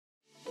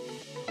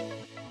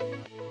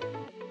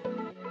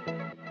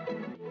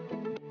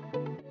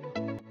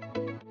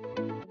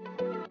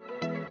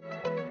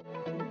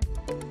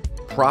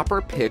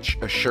Proper pitch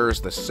assures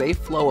the safe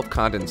flow of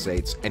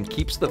condensates and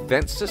keeps the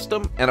vent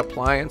system and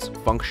appliance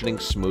functioning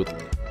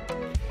smoothly.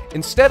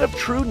 Instead of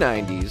true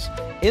 90s,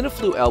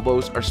 InnoFlue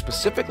elbows are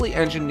specifically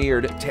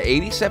engineered to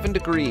 87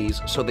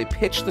 degrees so they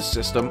pitch the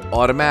system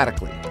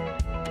automatically.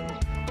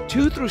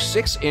 2 through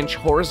 6 inch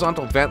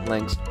horizontal vent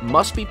lengths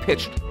must be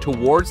pitched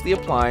towards the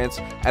appliance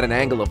at an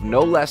angle of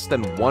no less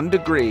than 1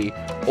 degree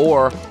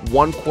or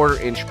 1/4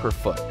 inch per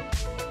foot.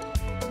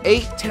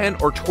 8, 10,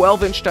 or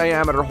 12 inch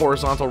diameter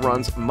horizontal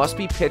runs must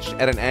be pitched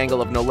at an angle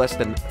of no less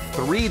than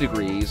 3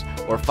 degrees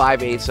or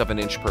 5/8 of an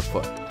inch per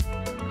foot.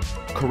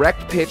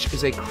 Correct pitch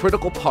is a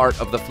critical part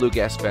of the flue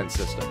gas vent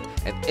system,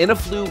 and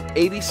InnoFlue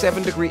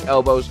 87 degree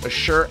elbows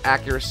assure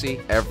accuracy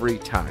every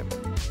time.